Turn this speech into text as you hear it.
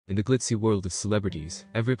In the glitzy world of celebrities,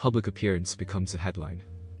 every public appearance becomes a headline.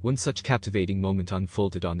 One such captivating moment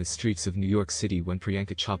unfolded on the streets of New York City when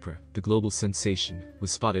Priyanka Chopra, the global sensation,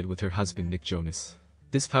 was spotted with her husband Nick Jonas.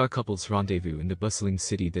 This power couple's rendezvous in the bustling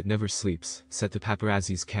city that never sleeps set the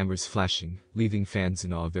paparazzi's cameras flashing, leaving fans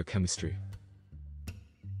in awe of their chemistry.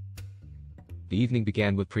 The evening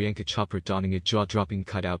began with Priyanka Chopra donning a jaw-dropping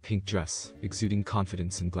cut-out pink dress, exuding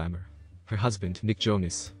confidence and glamour. Her husband, Nick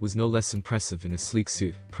Jonas, was no less impressive in a sleek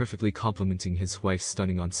suit, perfectly complementing his wife's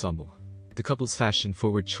stunning ensemble. The couple's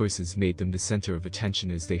fashion-forward choices made them the center of attention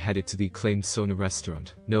as they headed to the acclaimed Sona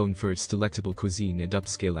restaurant, known for its delectable cuisine and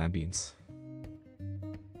upscale ambience.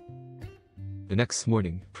 The next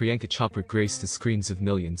morning, Priyanka Chopra graced the screens of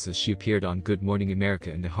millions as she appeared on Good Morning America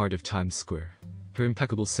in the heart of Times Square. Her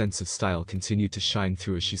impeccable sense of style continued to shine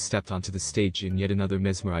through as she stepped onto the stage in yet another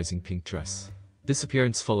mesmerizing pink dress. This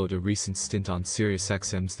appearance followed a recent stint on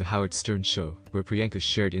SiriusXM's The Howard Stern Show, where Priyanka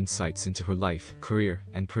shared insights into her life, career,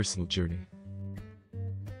 and personal journey.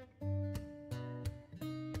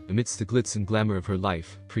 Amidst the glitz and glamour of her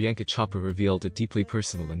life, Priyanka Chopra revealed a deeply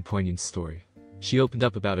personal and poignant story. She opened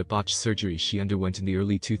up about a botched surgery she underwent in the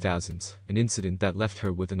early 2000s, an incident that left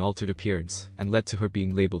her with an altered appearance and led to her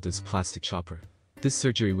being labeled as Plastic Chopra. This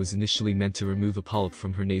surgery was initially meant to remove a polyp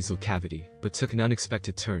from her nasal cavity, but took an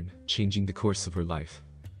unexpected turn, changing the course of her life.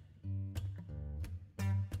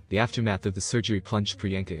 The aftermath of the surgery plunged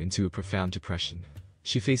Priyanka into a profound depression.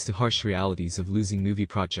 She faced the harsh realities of losing movie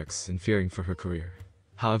projects and fearing for her career.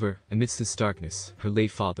 However, amidst this darkness, her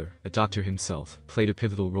late father, a doctor himself, played a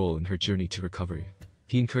pivotal role in her journey to recovery.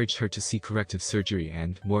 He encouraged her to seek corrective surgery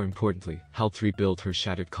and, more importantly, helped rebuild her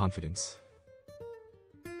shattered confidence.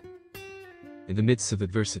 In the midst of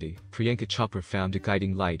adversity, Priyanka Chopra found a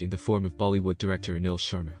guiding light in the form of Bollywood director Anil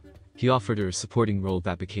Sharma. He offered her a supporting role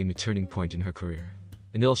that became a turning point in her career.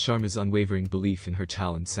 Anil Sharma's unwavering belief in her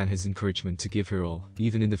talents and his encouragement to give her all,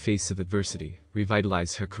 even in the face of adversity,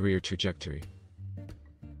 revitalized her career trajectory.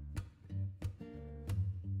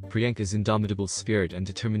 Priyanka's indomitable spirit and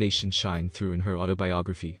determination shine through in her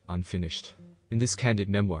autobiography, Unfinished. In this candid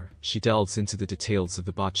memoir, she delves into the details of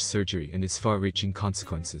the botched surgery and its far-reaching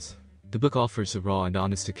consequences. The book offers a raw and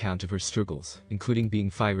honest account of her struggles, including being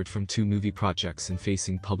fired from 2 movie projects and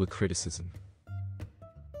facing public criticism.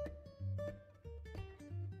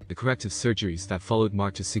 The corrective surgeries that followed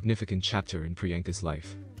marked a significant chapter in Priyanka's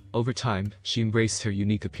life. Over time, she embraced her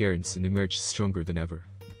unique appearance and emerged stronger than ever.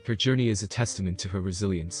 Her journey is a testament to her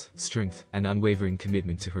resilience, strength, and unwavering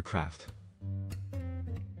commitment to her craft.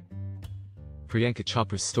 Priyanka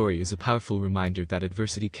Chopra's story is a powerful reminder that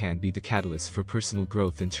adversity can be the catalyst for personal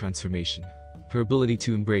growth and transformation. Her ability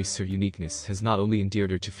to embrace her uniqueness has not only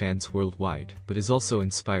endeared her to fans worldwide, but has also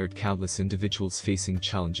inspired countless individuals facing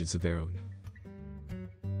challenges of their own.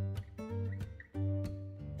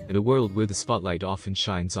 In a world where the spotlight often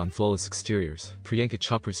shines on flawless exteriors, Priyanka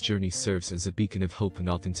Chopra's journey serves as a beacon of hope and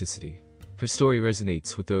authenticity. Her story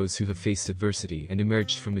resonates with those who have faced adversity and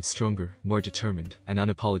emerged from it stronger, more determined, and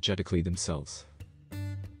unapologetically themselves.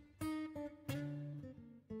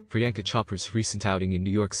 Priyanka Chopra's recent outing in New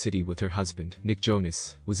York City with her husband, Nick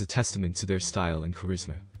Jonas, was a testament to their style and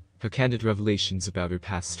charisma. Her candid revelations about her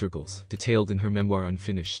past struggles, detailed in her memoir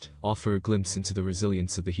Unfinished, offer a glimpse into the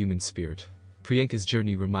resilience of the human spirit. Priyanka's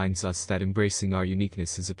journey reminds us that embracing our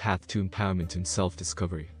uniqueness is a path to empowerment and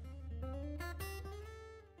self-discovery.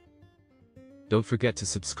 Don't forget to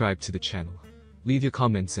subscribe to the channel. Leave your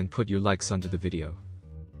comments and put your likes under the video.